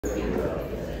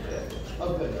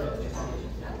Oh, good.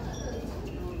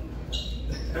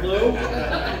 Hello.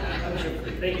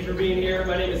 Thank you for being here.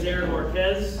 My name is Aaron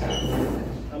Marquez.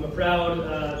 I'm a proud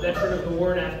veteran of the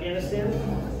war in Afghanistan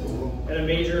and a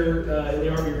major in the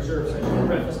Army Reserve. So I just want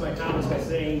to preface my comments by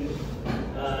saying,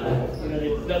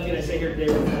 nothing I say here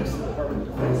today reflects the Department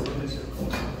of Defense.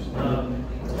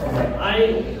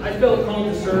 I felt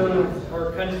called to serve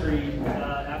our country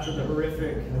after the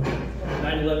horrific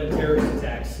 9/11 terrorist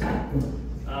attacks.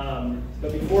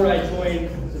 But before I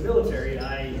joined the military,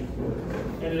 I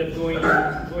ended up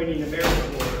joining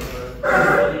AmeriCorps, our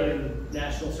Australian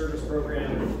National Service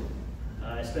Program.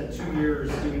 I spent 2 years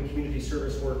doing community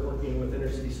service work, working with inner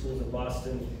city schools in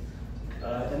Boston,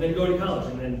 and then going to college,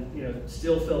 and then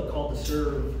still felt called to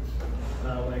serve.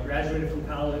 When I graduated from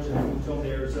college and moved home to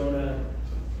Arizona,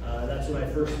 that's when I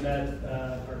first met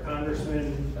our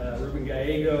congressman, Ruben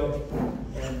Gallego,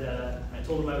 and I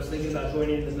told him I was thinking about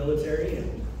joining the military,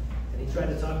 and he tried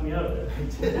to talk me out of it.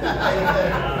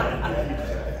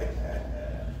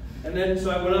 And then, so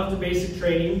I went off to basic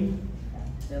training,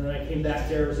 and then I came back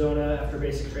to Arizona after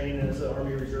basic training as an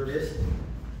Army reservist,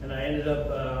 and I ended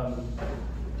up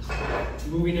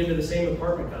moving into the same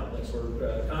apartment complex, or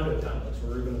condo complex,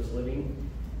 where Ruben was living.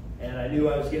 And I knew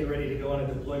I was getting ready to go on a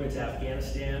deployment to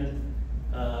Afghanistan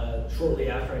shortly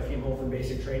after I came home from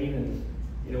basic training.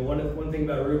 And one thing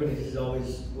about Ruben is he's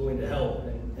always willing to help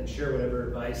and share whatever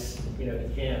advice he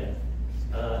can.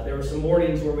 There were some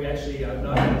mornings where I'd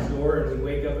knock on his door and we'd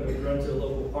wake up and we'd run to a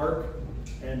local park,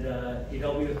 and he'd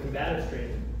help me with combatives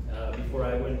training before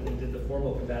I went and did the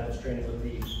formal combatives training with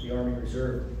the Army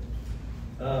Reserve.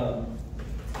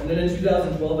 And then in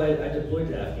 2012, I deployed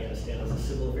to Afghanistan as a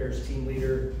civil affairs team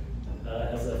leader,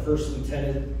 as a first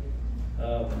lieutenant,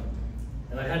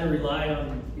 and I had to rely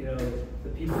on the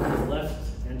people to the left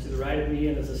and to the right of me,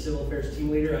 and as a civil affairs team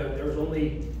leader, there was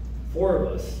only 4 of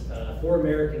us, 4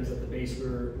 Americans at the base we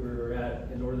were at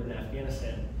in northern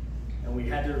Afghanistan, and we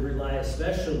had to rely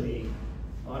especially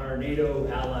on our NATO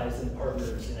allies and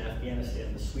partners in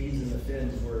Afghanistan. The Swedes and the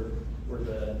Finns were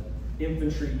the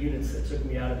infantry units that took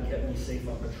me out and kept me safe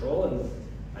on patrol, and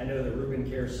I know that Ruben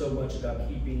cares so much about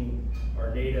keeping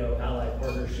our NATO allied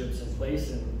partnerships in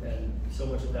place, and so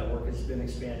much of that work has been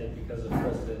expanded because of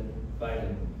President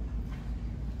Biden.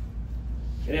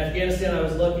 In Afghanistan, I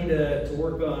was lucky to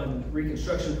work on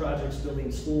reconstruction projects,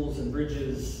 building schools and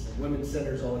bridges, and women's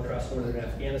centers all across northern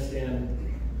Afghanistan,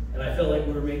 and I felt like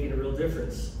we were making a real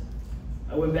difference.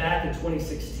 I went back in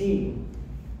 2016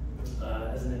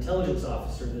 as an intelligence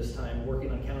officer this time,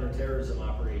 working on counterterrorism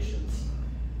operations.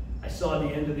 I saw the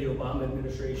end of the Obama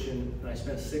administration, and I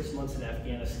spent 6 months in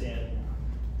Afghanistan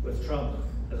with Trump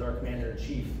as our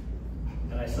commander-in-chief.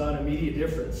 And I saw an immediate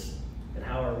difference in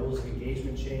how our rules of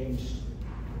engagement changed,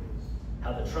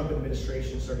 how the Trump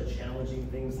administration started challenging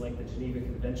things like the Geneva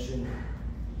Convention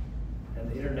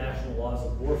and the international laws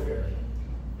of warfare.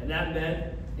 And that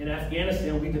meant in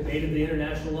Afghanistan, we debated the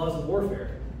international laws of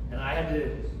warfare. And I had to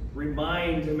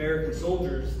remind American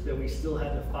soldiers that we still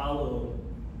had to follow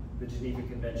the Geneva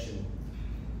Convention.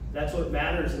 That's what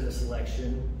matters in this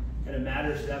election, and it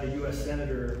matters to have a U.S.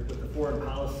 Senator with the foreign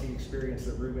policy experience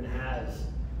that Ruben has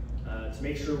to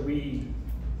make sure we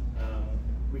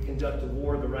conduct a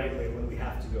war the right way when we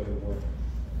have to go to war.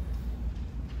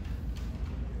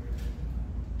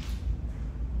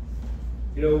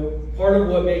 Part of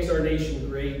what makes our nation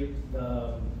great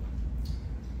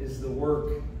is the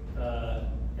work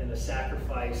and the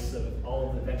sacrifice of all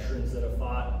of the veterans that have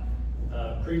fought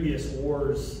previous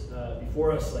wars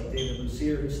before us, like David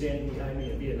Lucier, who's standing behind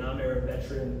me, a Vietnam-era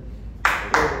veteran, a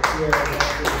World War II era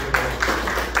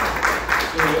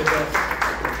veteran.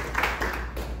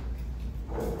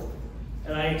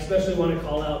 And I especially want to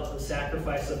call out the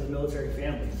sacrifice of the military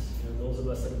families. Those of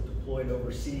us that have deployed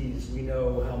overseas, we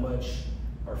know how much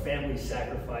our families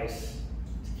sacrifice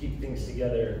to keep things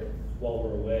together while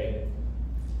we're away.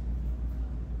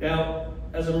 Now,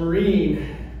 as a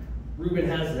Marine, Ruben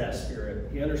has that spirit.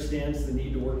 He understands the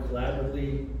need to work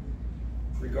collaboratively,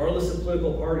 regardless of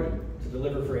political party, to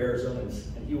deliver for Arizonans,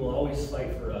 and he will always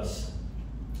fight for us.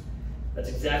 That's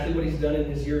exactly what he's done in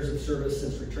his years of service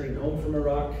since returning home from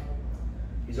Iraq.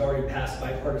 He's already passed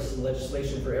bipartisan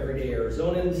legislation for everyday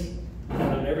Arizonans. He's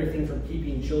done everything from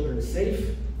keeping children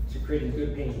safe to creating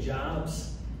good-paying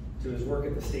jobs, to his work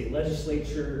at the state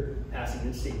legislature, passing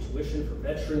in-state tuition for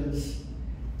veterans.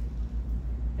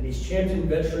 And he's championed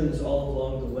veterans all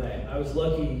along the way. I was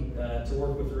lucky to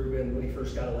work with Ruben when he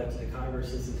first got elected to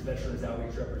Congress as his Veterans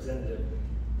Outreach Representative.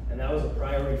 And that was a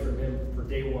priority for him for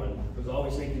day one. It was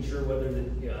always making sure whether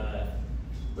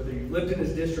Whether you lived in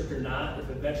his district or not, if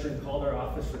a veteran called our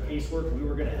office for casework, we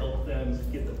were going to help them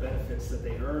get the benefits that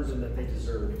they earned and that they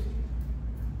deserved.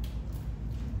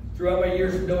 Throughout my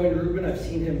years of knowing Ruben, I've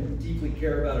seen him deeply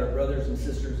care about our brothers and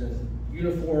sisters in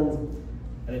uniform,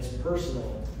 and it's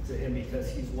personal to him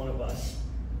because he's one of us.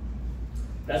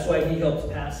 That's why he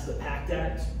helped pass the PACT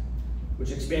Act, which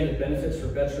expanded benefits for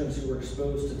veterans who were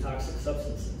exposed to toxic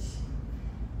substances.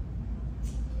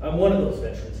 I'm one of those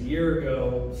veterans. A year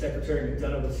ago, Secretary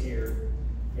McDonough was here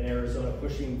in Arizona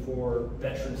pushing for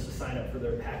veterans to sign up for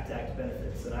their PACT Act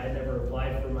benefits. And I had never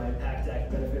applied for my PACT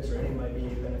Act benefits or any of my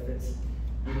VA benefits,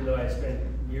 even though I spent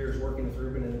years working with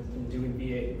Ruben and doing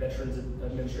VA Veterans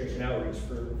Administration outreach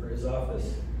for his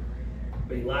office.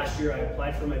 But last year I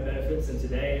applied for my benefits, and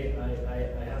today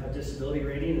I have a disability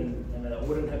rating, and that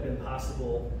wouldn't have been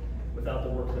possible without the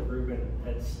work that Ruben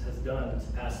has done to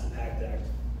pass the PACT Act.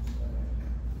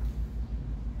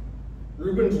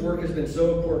 Ruben's work has been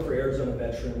so important for Arizona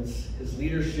veterans. His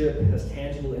leadership has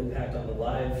tangible impact on the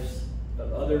lives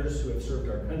of others who have served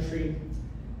our country.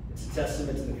 It's a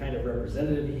testament to the kind of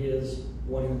representative he is,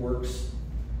 one who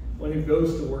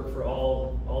goes to work for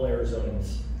all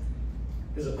Arizonans.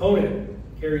 His opponent,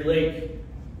 Kari Lake,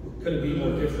 couldn't be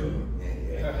more different.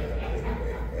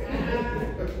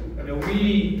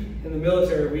 We in the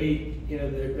military,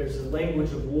 there's a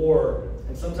language of war,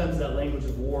 and sometimes that language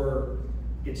of war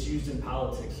gets used in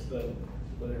politics. But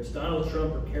whether it's Donald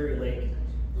Trump or Kari Lake,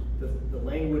 the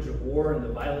language of war and the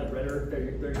violent rhetoric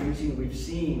they're using, we've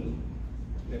seen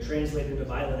translated into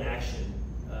violent action.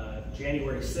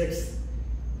 January 6th,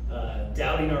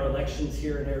 doubting our elections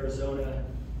here in Arizona.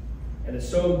 And it's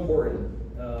so important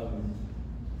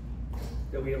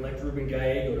that we elect Ruben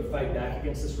Gallego to fight back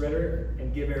against this rhetoric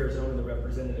and give Arizona the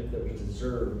representative that we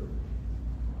deserve.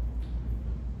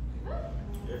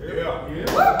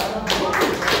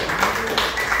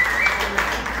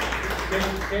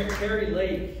 Kari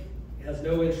Lake has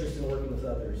no interest in working with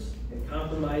others, in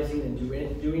compromising and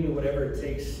doing whatever it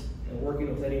takes and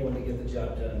working with anyone to get the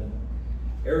job done.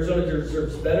 Arizona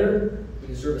deserves better. We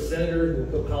deserve a senator who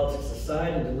will put politics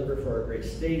aside and deliver for our great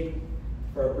state,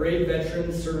 for our brave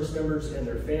veterans, service members, and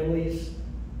their families.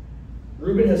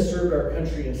 Ruben has served our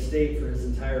country and state for his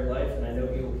entire life, and I know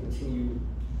he will continue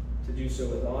to do so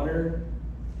with honor.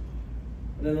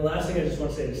 And then the last thing I just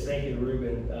want to say is thank you to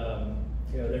Ruben.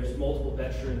 There's multiple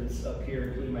veterans up here,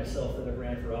 including myself, that have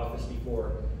ran for office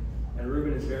before. And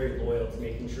Ruben is very loyal to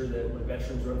making sure that when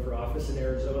veterans run for office in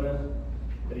Arizona,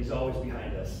 that he's always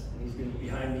behind us. And he's been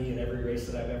behind me in every race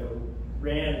that I've ever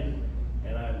ran.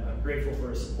 And I'm grateful for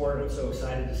his support. I'm so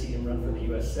excited to see him run for the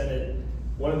U.S. Senate.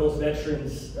 One of those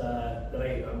veterans that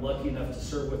I'm lucky enough to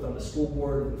serve with on the school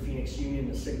board of the Phoenix Union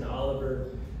is Signa Oliver,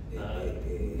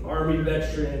 Army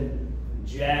veteran,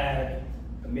 JAG,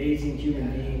 amazing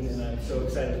human being, and I'm so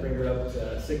excited to bring her up.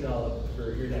 Signa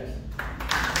Oliver, you're next.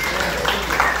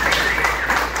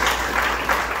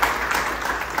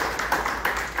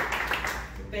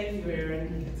 Thank you,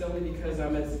 Aaron. It's only because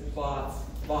I'm his boss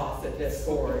at this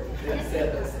board that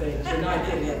said those things. You're not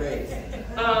getting a raise.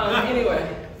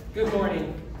 Anyway, good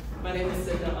morning. My name is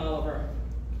Signa Oliver.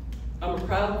 I'm a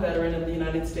proud veteran of the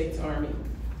United States Army.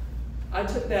 I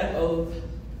took that oath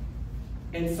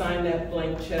and signed that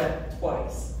blank check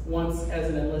twice. Once as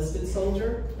an enlisted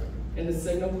soldier in the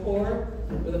Signal Corps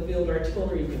with a field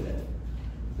artillery unit.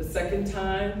 The second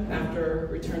time, after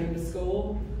returning to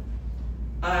school,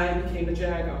 I became a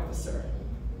JAG officer.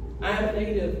 I am a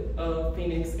native of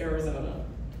Phoenix, Arizona.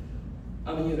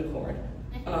 I'm a unicorn.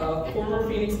 Former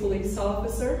Phoenix police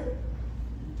officer,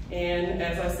 and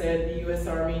as I said, the U.S.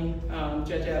 Army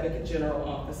Judge Advocate General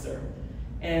officer.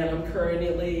 And I'm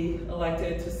currently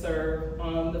elected to serve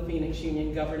on the Phoenix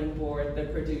Union governing board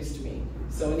that produced me.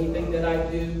 So anything that I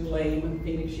do, blame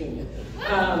Phoenix Union.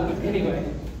 Anyway,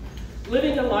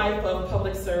 living a life of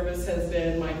public service has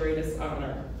been my greatest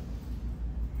honor.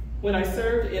 When I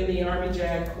served in the Army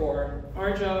JAG Corps,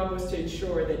 our job was to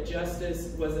ensure that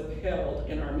justice was upheld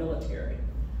in our military,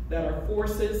 that our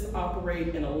forces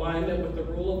operate in alignment with the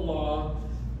rule of law,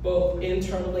 both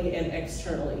internally and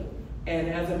externally. And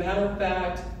as a matter of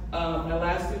fact, my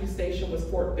last duty station was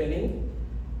Fort Benning,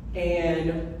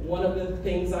 and one of the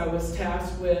things I was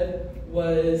tasked with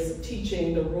was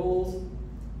teaching the rules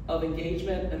of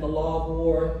engagement and the law of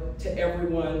war to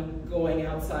everyone going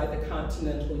outside the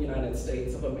continental United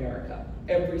States of America.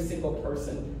 Every single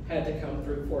person had to come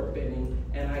through Fort Benning,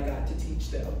 and I got to teach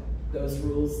them those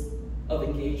rules of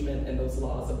engagement and those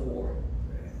laws of war.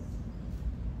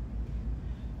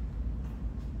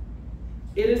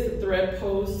 It is the threat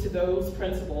posed to those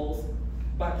principles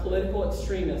by political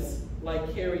extremists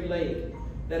like Kari Lake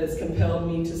that has compelled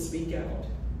me to speak out.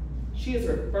 she has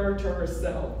referred to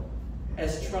herself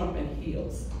as Trump in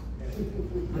heels.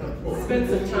 Spend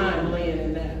some time laying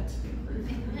in that.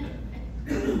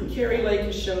 Kari Lake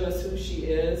has shown us who she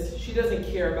is. She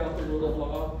doesn't care about the rule of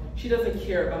law. She doesn't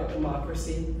care about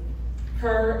democracy.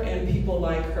 Her and people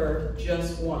like her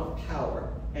just want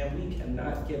power, and we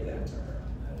cannot give that to her.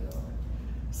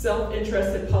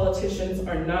 Self-interested politicians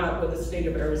are not what the state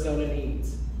of Arizona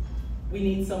needs. We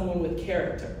need someone with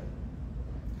character.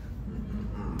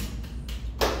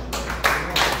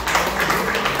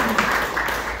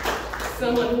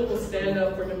 Someone who will stand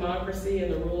up for democracy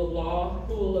and the rule of law,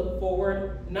 who will look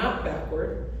forward, not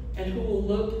backward, and who will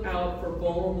look out for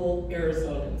vulnerable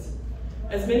Arizonans.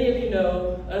 As many of you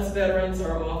know, us veterans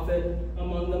are often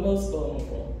among the most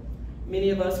vulnerable. Many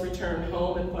of us return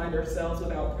home and find ourselves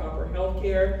without proper health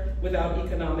care, without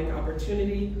economic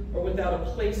opportunity, or without a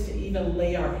place to even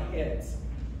lay our heads.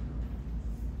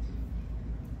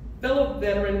 Fellow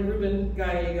veteran Ruben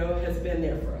Gallego has been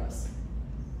there for us.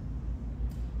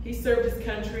 He served his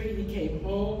country, he came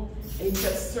home, and he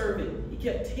kept serving. He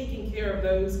kept taking care of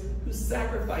those who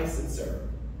sacrifice and serve.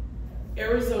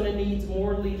 Arizona needs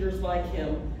more leaders like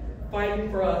him,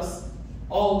 fighting for us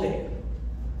all day,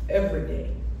 every day.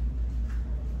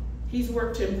 He's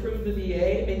worked to improve the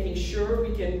VA, making sure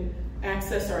we can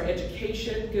access our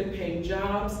education, good paying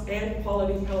jobs, and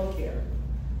quality health care.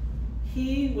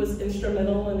 He was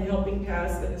instrumental in helping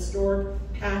pass the historic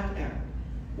PACT Act,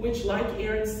 which, like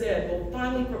Aaron said, will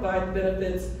finally provide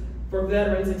benefits for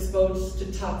veterans exposed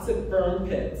to toxic burn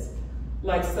pits,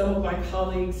 like some of my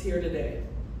colleagues here today.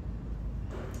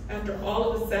 After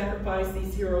all of the sacrifice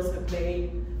these heroes have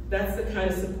made, that's the kind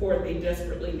of support they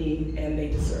desperately need and they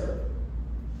deserve.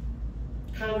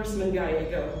 Congressman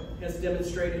Gallego has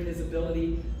demonstrated his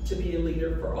ability to be a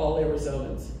leader for all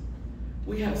Arizonans.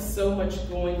 We have so much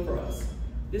going for us.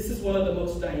 This is one of the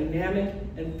most dynamic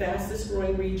and fastest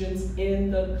growing regions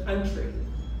in the country,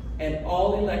 and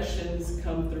all elections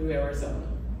come through Arizona.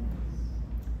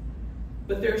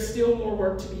 But there's still more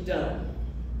work to be done.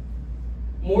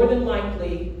 More than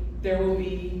likely, there will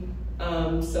be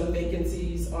some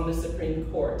vacancies on the Supreme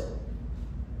Court.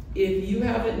 If you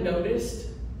haven't noticed,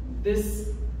 this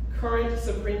current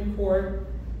Supreme Court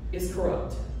is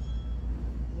corrupt.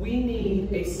 We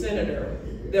need a senator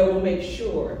that will make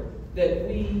sure that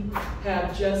we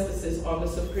have justices on the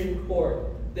Supreme Court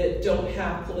that don't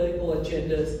have political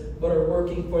agendas but are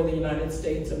working for the United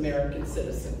States American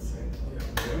citizens.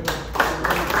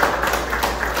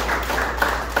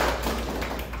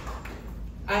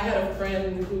 I had a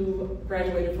friend who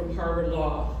graduated from Harvard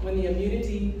Law. When the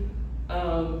immunity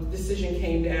decision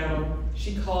came down,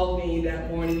 she called me that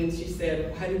morning and she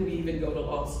said, "Why did we even go to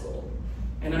law school?"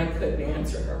 And I couldn't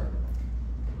answer her.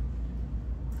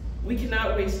 We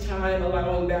cannot waste time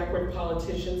allowing backward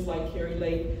politicians like Kari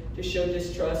Lake to show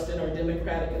distrust in our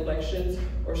democratic elections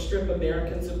or strip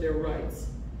Americans of their rights.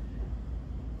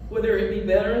 Whether it be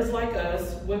veterans like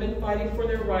us, women fighting for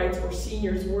their rights, or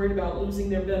seniors worried about losing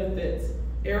their benefits,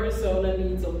 Arizona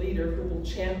needs a leader who will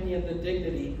champion the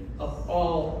dignity of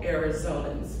all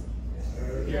Arizonans.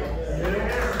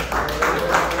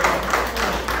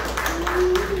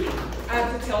 I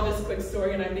have to tell this quick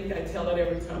story, and I think I tell it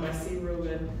every time I see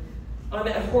Ruben. On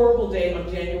that horrible day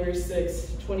on January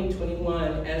 6,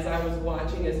 2021, as I was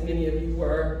watching, as many of you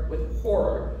were, with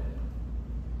horror,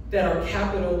 that our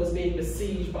Capitol was being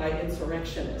besieged by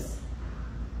insurrectionists,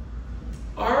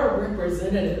 our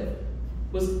representative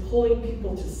was pulling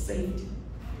people to safety.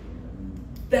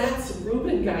 That's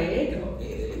Ruben Gallego.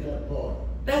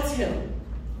 That's him.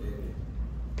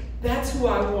 That's who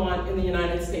I want in the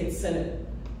United States Senate.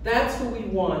 That's who we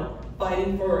want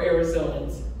fighting for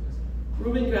Arizonans.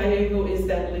 Ruben Gallego is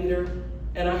that leader,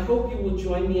 and I hope you will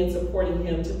join me in supporting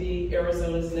him to be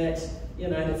Arizona's next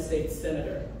United States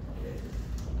Senator.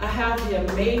 I have the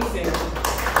amazing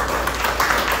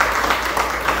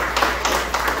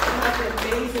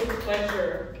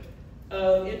pleasure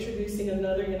of introducing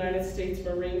another United States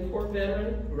Marine Corps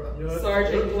veteran,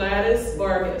 Sergeant Gladys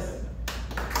Vargas.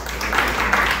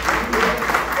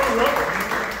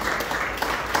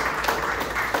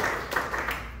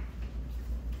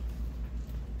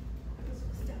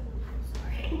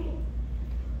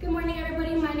 Good morning,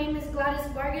 everybody. My name is Gladys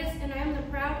Vargas, and I am the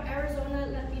proud Arizona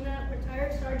Latina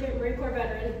retired Sergeant Marine Corps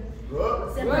veteran.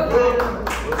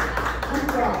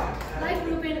 Like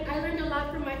Ruben, I learned a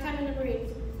lot from my time in the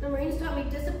Marines. The Marines taught me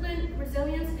discipline,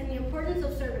 resilience, and the importance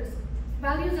of service,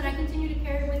 values that I continue to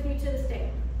carry with me to this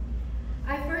day.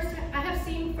 I have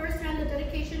seen firsthand the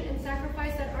dedication and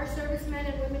sacrifice that our servicemen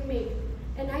and women make,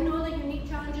 and I know the unique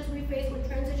challenges we face when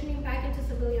transitioning back into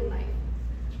civilian life.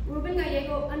 Ruben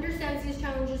Gallego understands these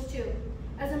challenges too.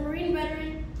 As a Marine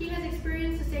veteran, he has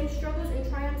experienced the same struggles and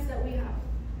triumphs that we have.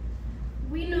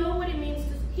 He knows what it means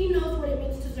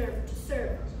to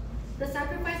serve. The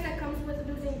sacrifice that comes with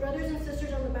losing brothers and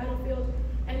sisters on the battlefield,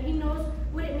 and he knows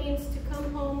what it means to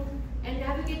come home and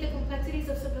navigate the complexities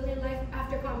of civilian life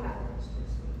after combat.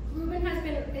 Ruben has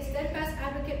been a steadfast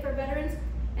advocate for veterans,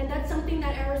 and that's something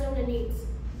that Arizona needs.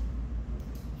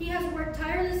 He has worked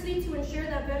tirelessly to ensure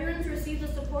that veterans receive the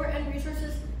support and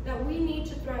resources that we need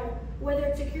to thrive, whether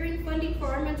it's securing funding for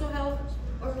our mental health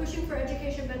or pushing for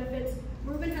education benefits.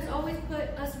 Ruben has always put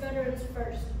us veterans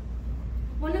first.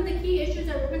 One of the key issues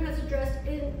that Ruben has addressed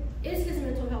is his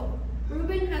mental health.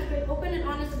 Ruben has been open and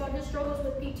honest about his struggles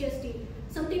with PTSD,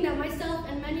 something that myself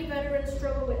and many veterans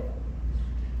struggle with.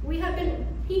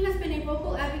 He has been a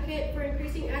vocal advocate for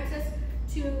increasing access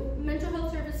to mental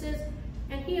health services,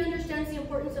 and he understands the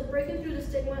importance of breaking through the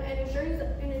stigma and ensuring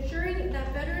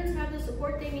that veterans have the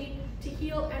support they need to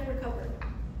heal and recover.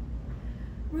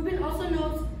 Ruben also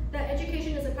knows that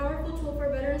education is a powerful tool for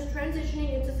veterans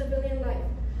transitioning into civilian life.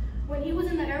 When he was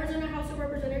in the Arizona House of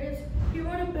Representatives, he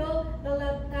wrote a bill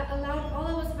that allowed all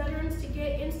of us veterans to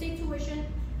get in-state tuition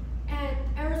at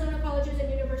Arizona colleges and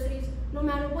universities, no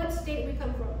matter what state we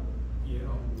come from.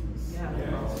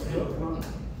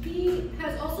 He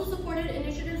has also supported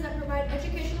initiatives that provide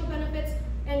educational benefits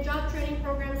and job training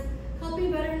programs,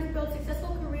 helping veterans build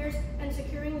successful careers and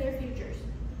securing their futures.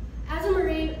 As a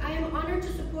Marine, I am honored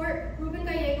to support Ruben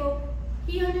Gallego.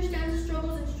 He understands the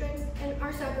struggles and strengths and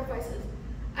our sacrifices.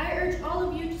 I urge all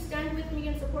of you to stand with me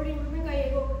in supporting Ruben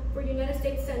Gallego for United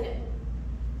States Senate.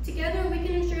 Together, we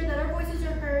can ensure that our voices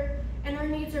are heard and our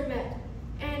needs are met,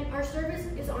 and our service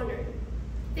is honored.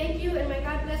 Thank you, and may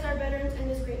God bless our veterans and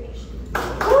this great nation.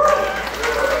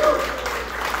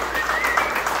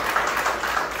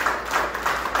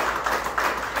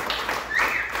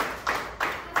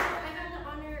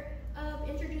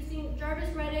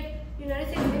 United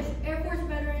States Air Force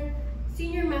veteran,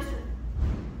 Senior Master.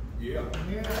 Yeah.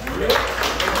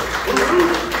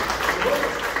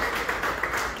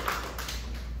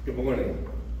 Good morning.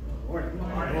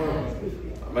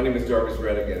 My name is Jarvis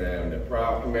Reddick, and I am the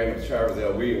proud commander of Travis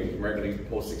L. Williams, American Legion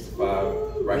Post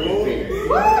 65, right in Phoenix.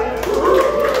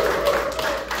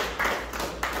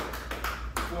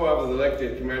 Before I was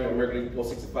elected commander of American Legion Post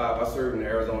 65, I served in the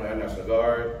Arizona Air National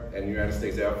Guard and the United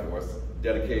States Air Force,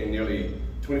 dedicating nearly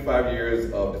 25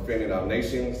 years of defending our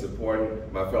nation, supporting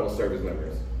my fellow service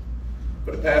members.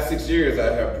 For the past 6 years,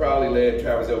 I have proudly led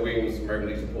Travis L. Williams, American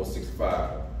Legion Post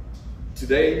 65.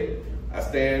 Today, I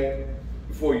stand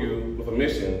before you with a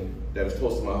mission that is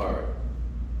close to my heart,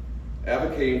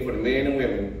 advocating for the men and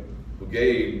women who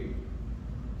gave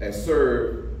and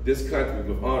served this country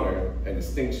with honor and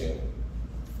distinction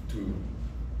to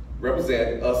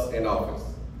represent us in office.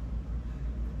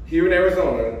 Here in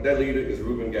Arizona, that leader is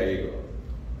Ruben Gallego.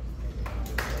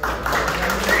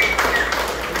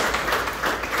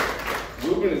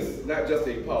 Ruben is not just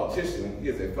a politician, he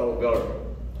is a fellow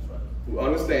veteran who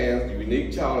understands the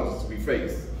unique challenges we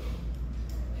face.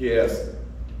 He has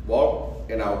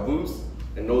walked in our boots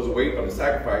and knows the weight of the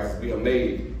sacrifices we have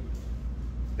made.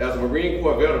 As a Marine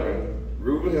Corps veteran,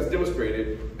 Ruben has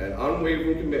demonstrated an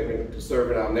unwavering commitment to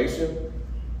serving our nation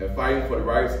and fighting for the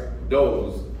rights of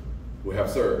those who have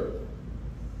served.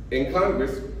 In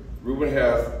Congress, Ruben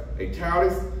has been a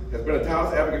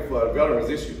tireless advocate for veterans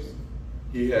issues.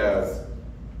 He has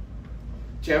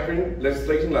championed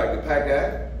legislation like the PACT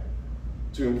Act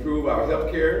to improve our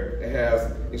health care and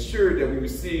has ensured that we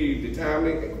receive the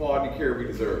timely and quality care we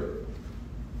deserve.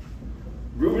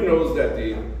 Ruben knows that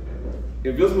the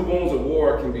invisible wounds of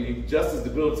war can be just as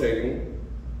debilitating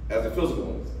as the physical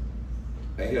ones.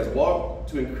 And he has walked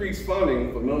to increase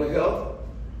funding for mental health.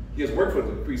 He has worked for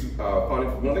increased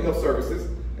funding for mental health services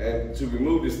and to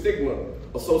remove the stigma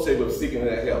associated with seeking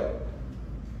that help.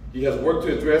 He has worked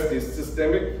to address the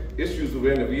systemic issues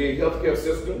within the VA healthcare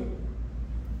system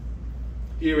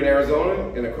here in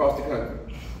Arizona and across the country.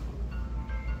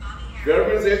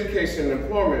 Veterans education and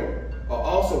employment are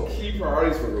also key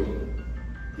priorities for Ruben.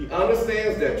 He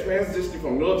understands that transitioning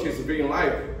from military to civilian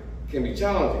life can be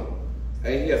challenging,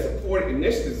 and he has supported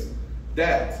initiatives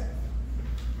that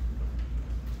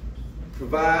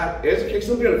provide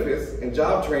educational benefits and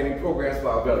job training programs for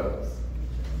our veterans.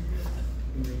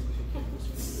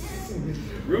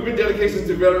 Ruben's dedication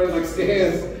to veterans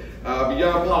extends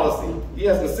beyond policy. He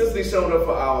has consistently shown up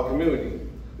for our community,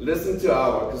 listened to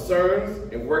our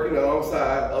concerns, and working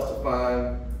alongside us to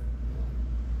find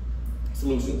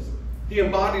solutions. He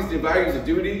embodies the values of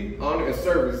duty, honor, and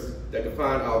service that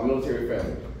define our military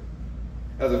family.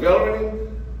 As a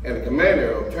veteran and a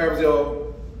commander of Travis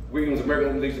L. Williams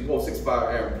American Legion Post 65,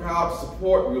 I am proud to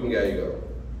support Ruben Gallego.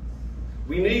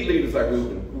 We need leaders like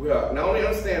Ruben who not only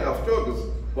understand our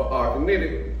struggles, but are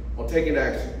committed on taking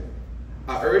action.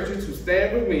 I urge you to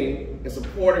stand with me in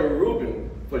supporting Ruben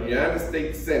for the United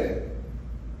States Senate.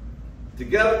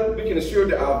 Together, we can ensure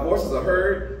that our voices are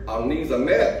heard, our needs are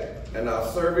met, and our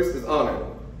service is honored.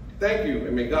 Thank you,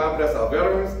 and may God bless our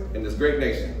veterans and this great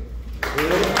nation.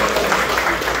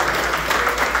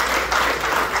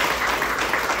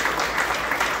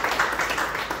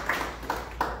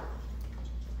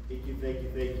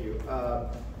 Thank you.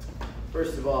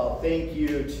 First of all, thank you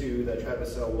to the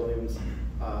Travis L. Williams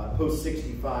Post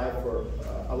 65 for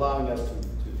allowing us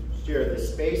to share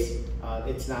this space.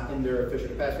 It's not in their official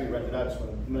capacity. We rented out. Just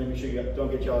want to make sure you don't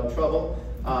get y'all in trouble.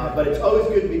 But it's always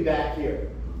good to be back here.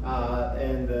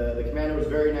 And the commander was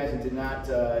very nice and did not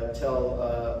tell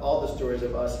all the stories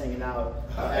of us hanging out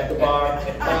at the bar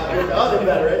with the other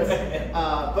veterans,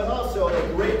 but also a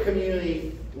great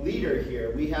community leader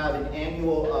here. We have an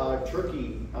annual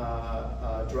turkey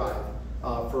drive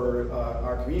for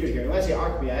our community here. And when I say our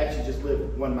community, I actually just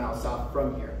live 1 mile south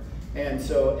from here. And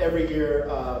so every year,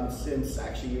 since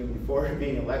actually even before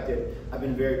being elected, I've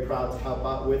been very proud to help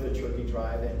out with the turkey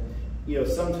drive. And you know,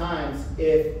 sometimes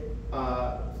if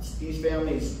these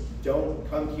families don't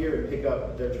come here and pick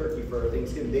up their turkey for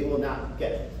Thanksgiving, they will not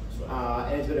get it.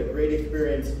 And it's been a great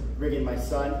experience bringing my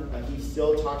son. He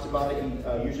still talks about it. He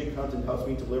usually comes and helps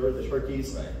me deliver the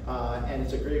turkeys. And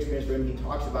it's a great experience for him. He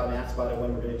talks about it and asks about it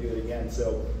when we're going to do it again.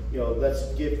 So, you know,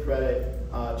 let's give credit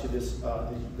to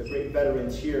the great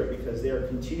veterans here, because they are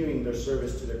continuing their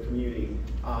service to their community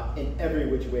in every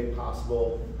which way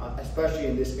possible, especially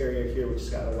in this area here, which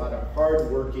has got a lot of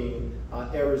hard-working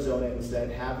Arizonans that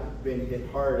have been hit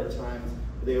hard at times.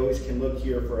 They always can look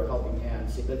here for a helping hand.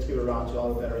 So let's give it a round to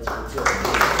all the veterans. I'd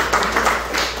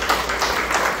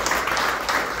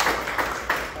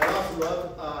also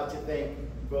love to thank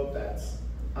VoteVets,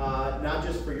 not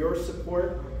just for your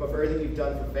support, but for everything you've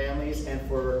done for families and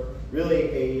for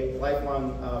really a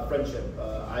lifelong friendship.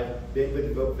 I've been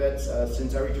with VoteVets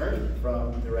since I returned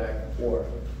from the Iraq War.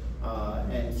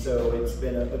 And so it's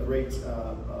been a great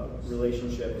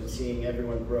relationship and seeing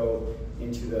everyone grow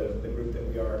into the group that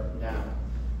we are now.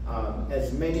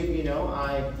 As many of you know,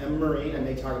 I am a Marine. I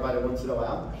may talk about it once in a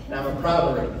while. And I'm a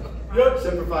proud Marine.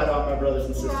 Simplified all my brothers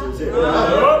and sisters here.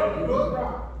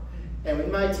 And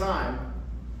in my time,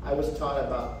 I was taught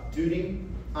about duty,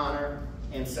 honor,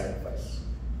 and sacrifice.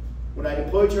 When I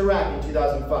deployed to Iraq in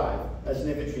 2005 as an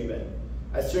infantryman,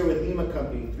 I served with Lima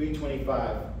Company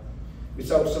 325. We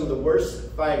saw some of the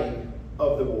worst fighting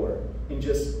of the war. In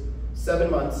just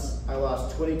 7 months, I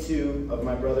lost 22 of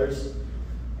my brothers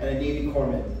and a Navy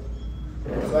corpsman.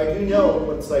 So I do know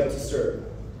what it's like to serve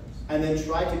and then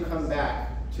try to come back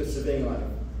to civilian life.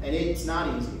 And it's not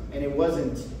easy, and it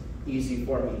wasn't easy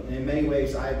for me. And in many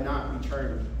ways, I have not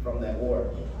returned from that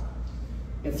war.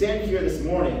 And standing here this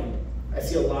morning, I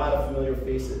see a lot of familiar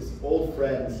faces, old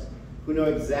friends who know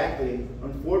exactly,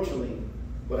 unfortunately,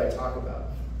 what I talk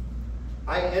about.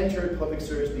 I entered public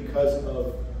service because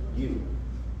of you,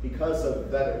 because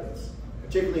of veterans,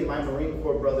 particularly my Marine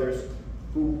Corps brothers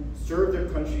who served their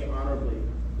country honorably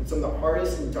in some of the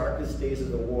hardest and darkest days of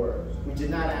the war. We did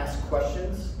not ask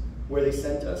questions where they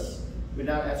sent us. We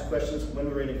did not ask questions when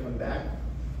we were going to come back.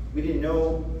 We didn't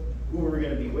know who we were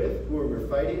going to be with, who we were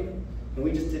fighting, and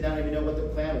we just did not even know what the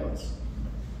plan was.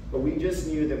 But we just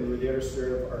knew that we were there to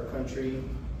serve our country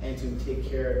and to take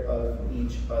care of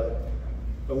each other.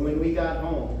 But when we got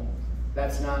home,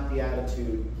 that's not the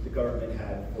attitude the government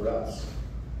had for us.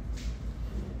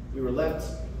 We were left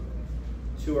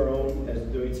to our own, as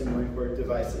Deutsche Marine Corps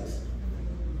devices.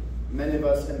 Many of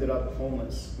us ended up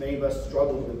homeless. Many of us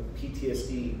struggled with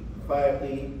PTSD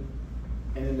quietly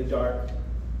and in the dark,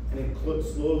 and it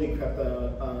slowly crept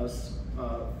on us,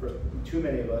 for too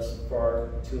many of us, far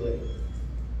too late.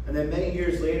 And then many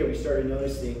years later, we started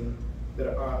noticing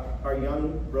that our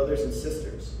young brothers and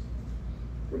sisters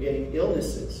were getting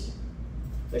illnesses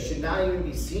that should not even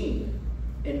be seen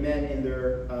in men in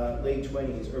their late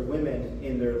 20s or women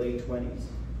in their late 20s.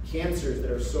 Cancers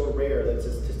that are so rare that it's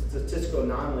a statistical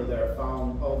anomaly that are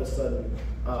found all of a sudden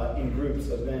in groups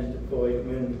of men deployed,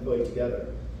 women deployed together.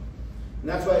 And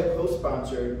that's why I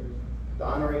co-sponsored the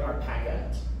Honoring Our PACT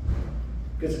Act,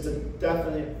 because it's a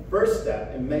definite first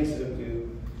step in many cities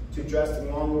to address the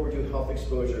long overdue health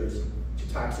exposures to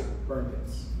toxic burn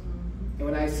pits. And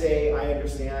when I say I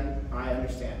understand, I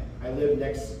understand. I lived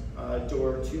next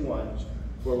door to one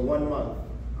for 1 month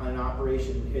on an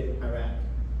operation hit Iraq.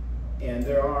 And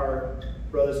there are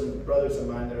brothers of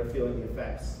mine that are feeling the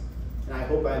effects. And I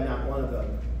hope I'm not one of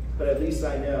them. But at least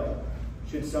I know,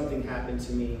 should something happen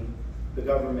to me, the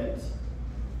government,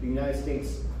 the United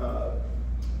States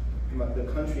the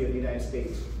country of the United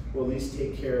States will at least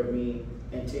take care of me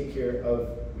and take care of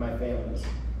my families.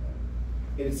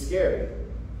 It is scary.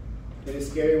 It is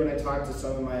scary when I talk to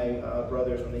some of my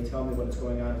brothers when they tell me what's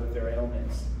going on with their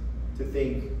ailments, to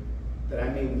think that I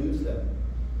may lose them.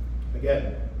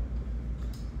 Again,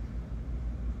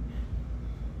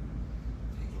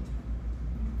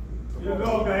 you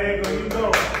go, Gallego, you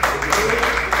go.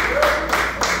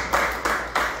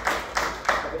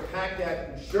 The PACT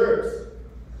Act ensures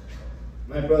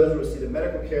my brothers will receive the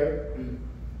medical care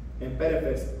and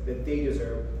benefits that they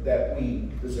deserve, that we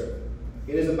deserve.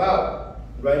 It is about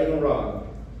righting a wrong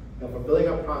and fulfilling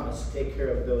our promise to take care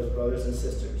of those brothers and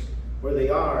sisters, where they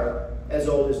are as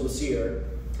old as Lucier,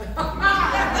 a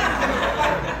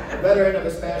veteran of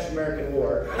the Spanish-American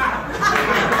War.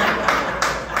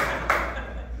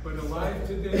 But alive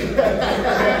today.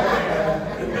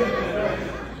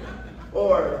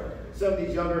 Or some of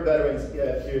these younger veterans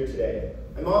here today.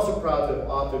 I'm also proud to have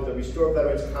authored the Restore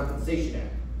Veterans Compensation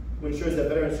Act, which ensures that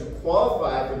veterans who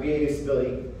qualify for VA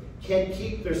disability can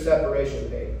keep their separation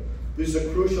pay. This is a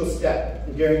crucial step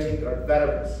in guaranteeing that our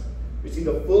veterans receive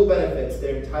the full benefits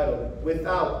they're entitled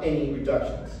without any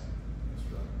reductions.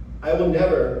 I will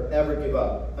never, ever give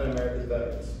up on America's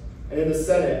veterans. And in the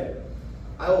Senate,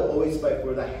 I will always fight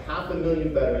for the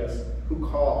 500,000 veterans who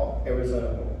call Arizona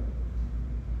home.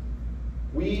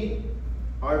 We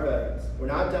are veterans. We're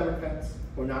not Democrats,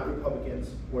 we're not Republicans,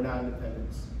 we're not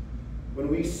independents. When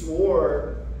we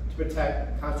swore to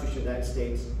protect the Constitution of the United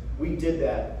States, we did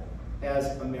that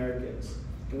as Americans.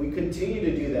 And we continue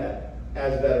to do that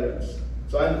as veterans.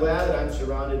 So I'm glad that I'm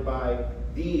surrounded by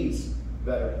these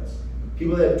veterans.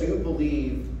 People that do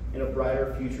believe in a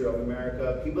brighter future of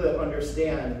America, people that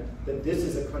understand that this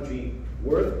is a country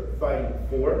worth fighting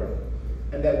for,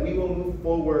 and that we will move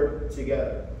forward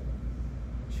together.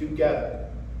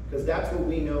 Because that's what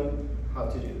we know how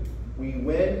to do. We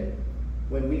win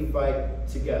when we fight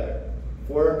together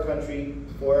for our country,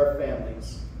 for our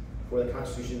families, for the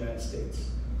Constitution of the United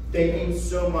States. Thank you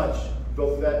so much,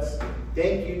 VoteVets.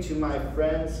 Thank you to my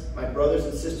friends, my brothers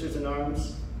and sisters in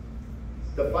arms.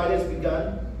 The fight has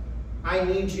begun. I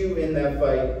need you in that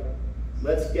fight.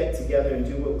 Let's get together and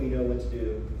do what we know what to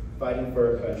do. Fighting for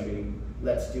our country.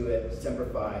 Let's do it. Semper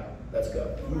Fi. Let's go.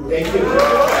 Thank you.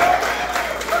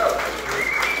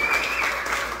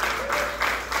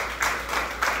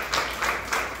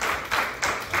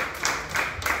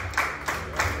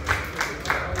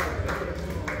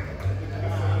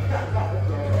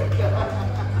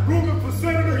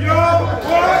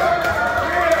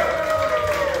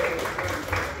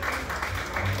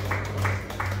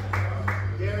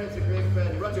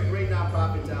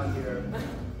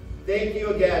 Thank you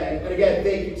again, and again,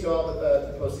 thank you to all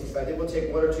the postings. I think we'll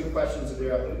take one or two questions if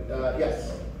they're up.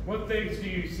 Yes? What things do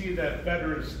you see that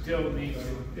veterans still need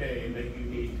today that you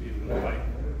need to fight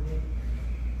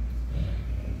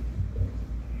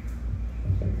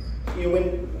for? You know,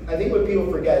 I think what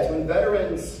people forget is when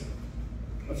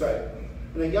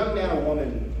when a young man or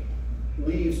woman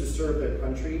leaves to serve their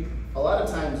country, a lot of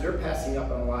times they're passing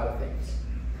up on a lot of things.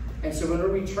 And so when we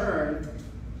return,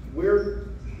 we're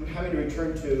having to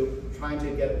return to trying to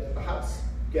get a house,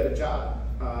 get a job,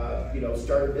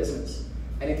 start a business.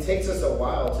 And it takes us a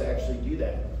while to actually do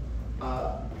that.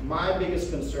 My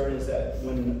biggest concern is that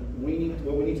what we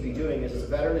need to be doing is, as a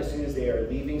veteran, as soon as they are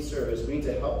leaving service, we need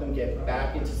to help them get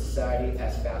back into society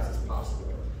as fast as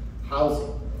possible.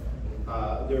 Housing.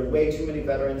 There are way too many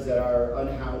veterans that are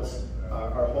unhoused,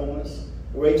 are homeless.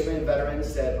 Way too many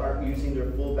veterans that aren't using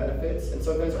their full benefits, and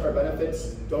sometimes our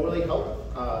benefits don't really help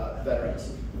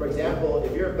veterans. For example,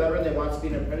 if you're a veteran that wants to be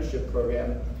in an apprenticeship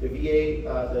program, the VA,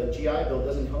 the GI Bill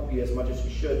doesn't help you as much as you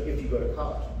should if you go to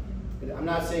college. And I'm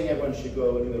not saying everyone should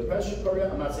go do an apprenticeship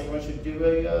program. I'm not saying everyone should do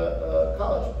a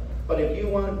college. But if you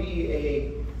want to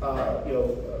be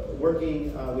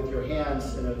working with your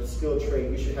hands in a skilled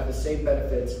trade, you should have the same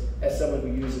benefits as someone who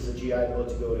uses a GI Bill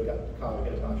to go to college and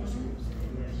get a bachelor's degree.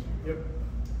 Yep.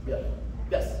 Yeah.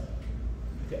 Yes.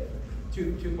 Okay.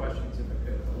 Two questions, if I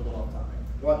could, a little off topic.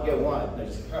 One. 10.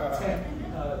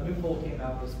 New poll came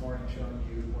out this morning showing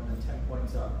you more than 10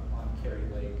 points up on Kerry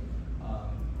Lake.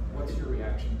 What's your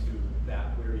reaction to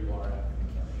that, where you are at the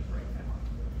campaign right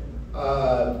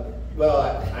now? Well,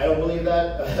 I don't believe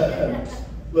that.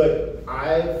 Look,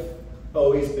 I've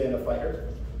always been a fighter,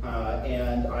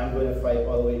 and I'm going to fight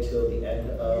all the way till the end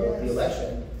of the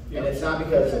election. And it's not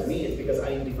because of me, it's because I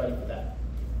need to be fighting for that,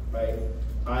 right?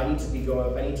 I need to be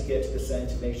going, I need to get to the Senate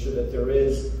to make sure that there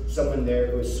is someone there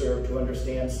who has served, who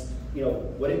understands,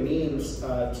 what it means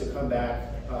to come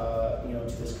back,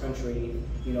 to this country,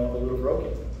 a little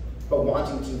broken, but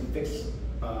wanting to fix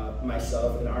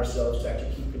myself and ourselves to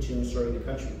actually keep continuing serving the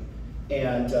country.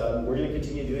 And we're going to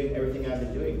continue doing everything I've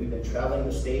been doing. We've been traveling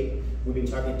the state. We've been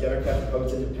talking to Democrats,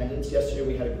 Republicans, Independents. Yesterday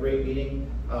we had a great meeting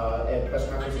at press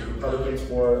conference with Republicans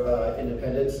for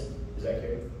Independence. Is that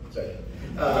Carrie? Sorry.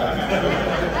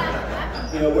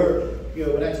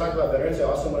 When I talk about veterans, I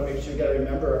also want to make sure we got to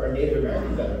remember our Native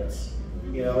American veterans.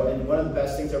 And one of the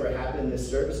best things that ever happened in this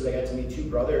service is I got to meet two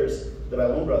brothers, my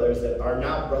own brothers, that are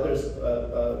now brothers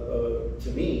to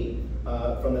me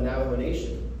from the Navajo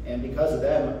Nation. And because of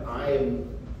them, I am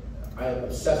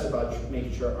obsessed about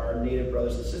making sure our Native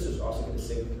brothers and sisters also get the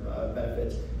same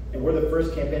benefits. And we're the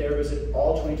first campaign to ever visit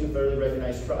all 22 federally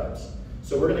recognized tribes.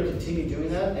 So we're going to continue doing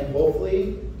that, and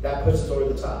hopefully that puts us over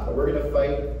the top. But we're going to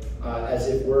fight as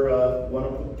if we're one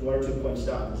or 2 points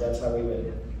down, because that's how we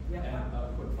win. And a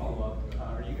quick follow-up.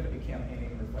 Are you going to be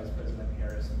campaigning with Vice President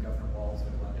Harris and Governor Walz in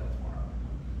Glendale tomorrow?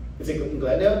 Is it in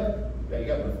Glendale? Yeah, you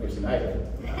got one first tonight.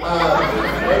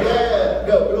 Yeah,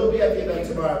 no, we'll be at the event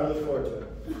tomorrow. We look forward to it.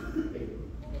 Thank you.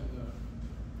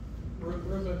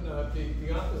 Ruben,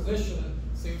 the opposition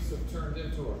seems to have turned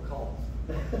into a cult.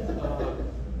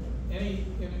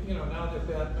 Now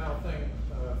that thing,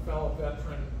 fellow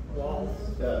veteran Walz,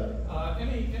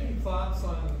 any thoughts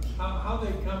on how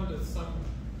they come to some,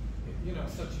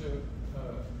 such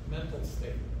a mental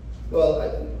state? Well,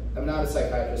 I'm not a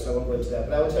psychiatrist, so I won't go into that,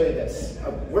 but I will tell you this.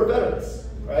 We're veterans,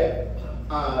 right?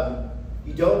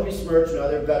 You don't besmirch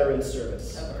another veteran's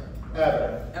service.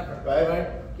 Ever. Right?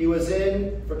 He was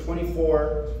in for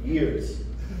 24 years.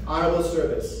 Honorable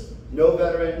service. No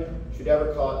veteran should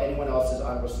ever call anyone else's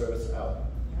honorable service out.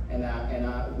 And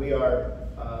we are,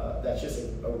 that's just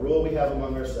a rule we have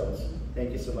among ourselves.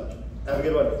 Thank you so much. Have a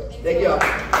good one. Thank you all.